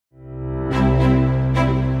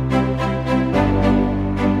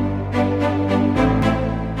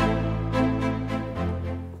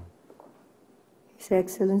His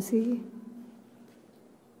Excellency,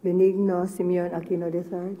 Benigno Simeon Aquino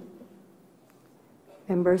III,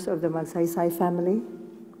 members of the Magsaysay family,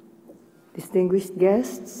 distinguished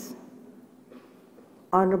guests,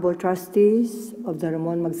 honorable trustees of the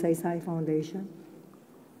Ramon Magsaysay Foundation,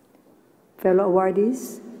 fellow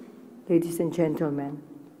awardees, ladies and gentlemen.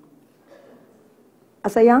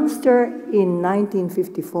 As a youngster in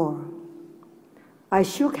 1954, I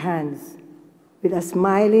shook hands with a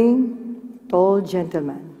smiling, tall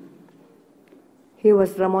gentleman. He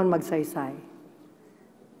was Ramon Magsaysay,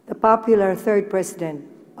 the popular third president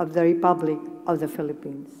of the Republic of the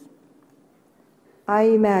Philippines. I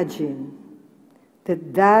imagine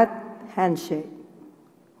that handshake,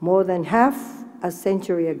 more than half a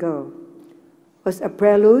century ago, was a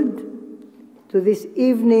prelude to this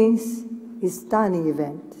evening's stunning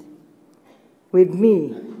event, with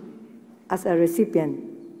me as a recipient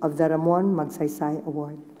of the Ramon Magsaysay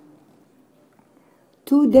Award.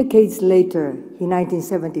 2 decades later, in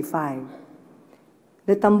 1975,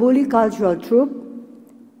 the Tambuli Cultural Troupe,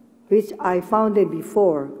 which I founded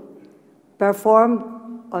before, performed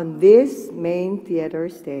on this main theater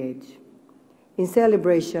stage in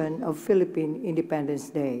celebration of Philippine Independence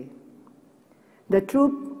Day. The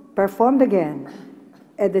troupe performed again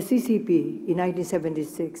at the CCP in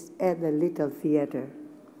 1976 at the Little Theater,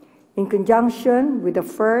 in conjunction with the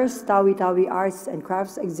first Tawi-Tawi Arts and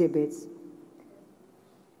Crafts exhibits,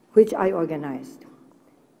 which I organized.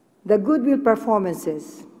 The goodwill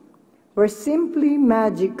performances were simply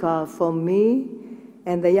magical for me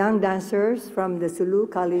and the young dancers from the Sulu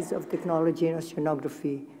College of Technology and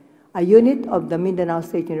Oceanography, a unit of the Mindanao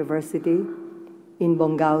State University in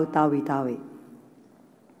Bongao, Tawi-Tawi.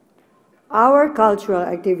 Our cultural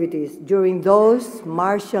activities during those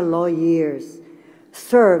martial law years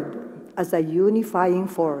served as a unifying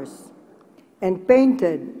force and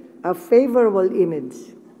painted a favorable image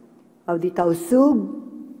of the Tausug,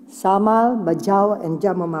 Samal, Bajau, and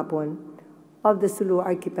Jamamapon of the Sulu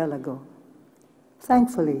archipelago.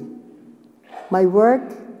 Thankfully, my work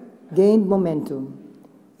gained momentum,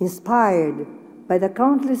 inspired by the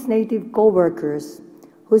countless Native co-workers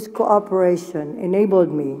whose cooperation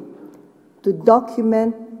enabled me to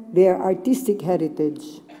document their artistic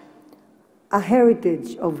heritage, a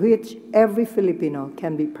heritage of which every Filipino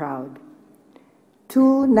can be proud.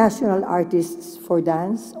 2 national artists for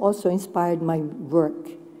dance also inspired my work,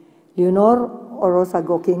 Leonor Orosa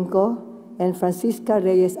Gokinko and Francisca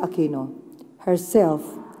Reyes Aquino,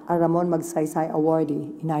 herself a Ramon Magsaysay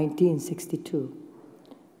Awardee in 1962.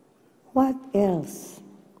 What else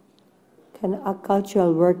can a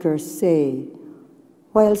cultural worker say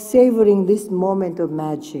while savoring this moment of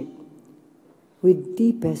magic with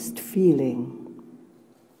deepest feeling?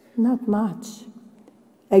 Not much,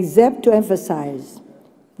 except to emphasize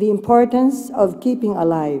the importance of keeping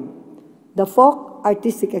alive the folk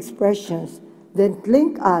artistic expressions that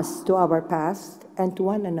link us to our past and to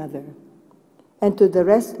one another, and to the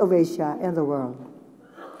rest of Asia and the world.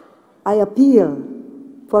 I appeal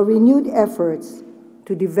for renewed efforts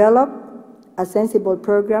to develop a sensible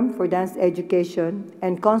program for dance education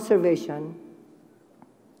and conservation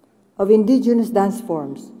of indigenous dance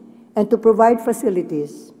forms, and to provide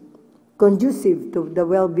facilities conducive to the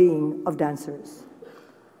well-being of dancers.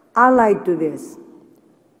 Allied to this,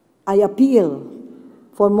 I appeal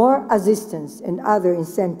for more assistance and other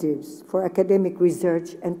incentives for academic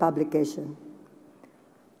research and publication.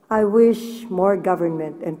 I wish more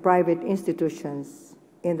government and private institutions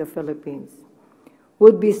in the Philippines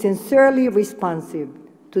would be sincerely responsive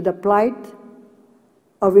to the plight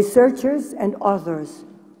of researchers and authors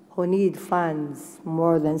who need funds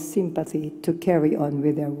more than sympathy to carry on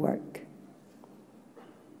with their work.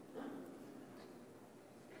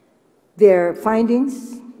 Their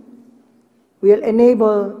findings will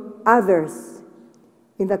enable others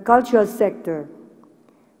in the cultural sector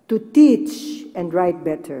to teach and write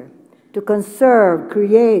better, to conserve,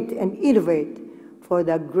 create, and innovate for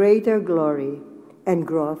the greater glory and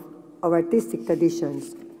growth of artistic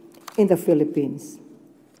traditions in the Philippines.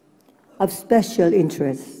 Of special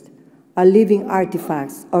interest are living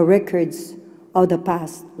artifacts or records of the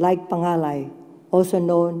past, like Pangalay, also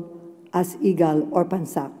known as Igal or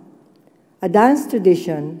Pansak, a dance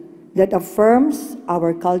tradition that affirms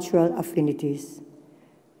our cultural affinities.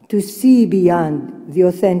 To see beyond the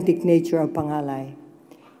authentic nature of Pangalay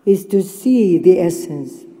is to see the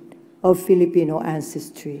essence of Filipino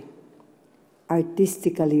ancestry,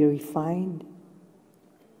 artistically refined,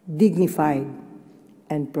 dignified,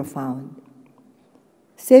 and profound.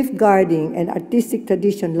 Safeguarding an artistic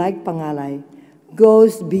tradition like Pangalay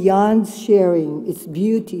goes beyond sharing its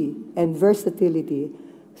beauty and versatility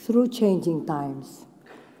through changing times.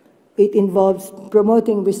 It involves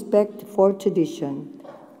promoting respect for tradition,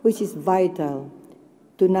 which is vital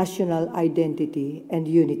to national identity and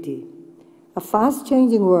unity. A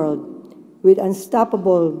fast-changing world with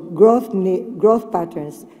unstoppable growth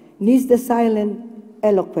patterns needs the silent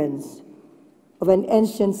eloquence of an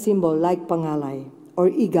ancient symbol like pangalay or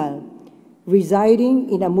igal, residing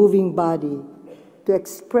in a moving body to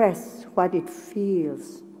express what it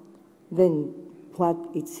feels than what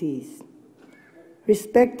it sees.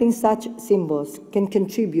 Respecting such symbols can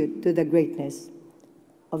contribute to the greatness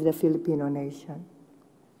of the Filipino nation.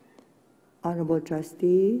 Honorable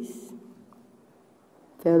trustees,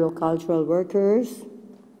 fellow cultural workers,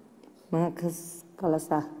 mga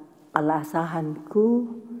kalasahan ko,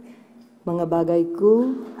 mga bagay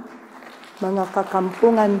ko, mga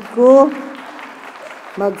kakampungan ko,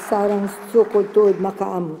 magsarang sukod-tuod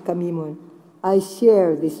makaam kamimon, I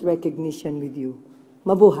share this recognition with you.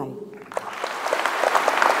 Mabuhay!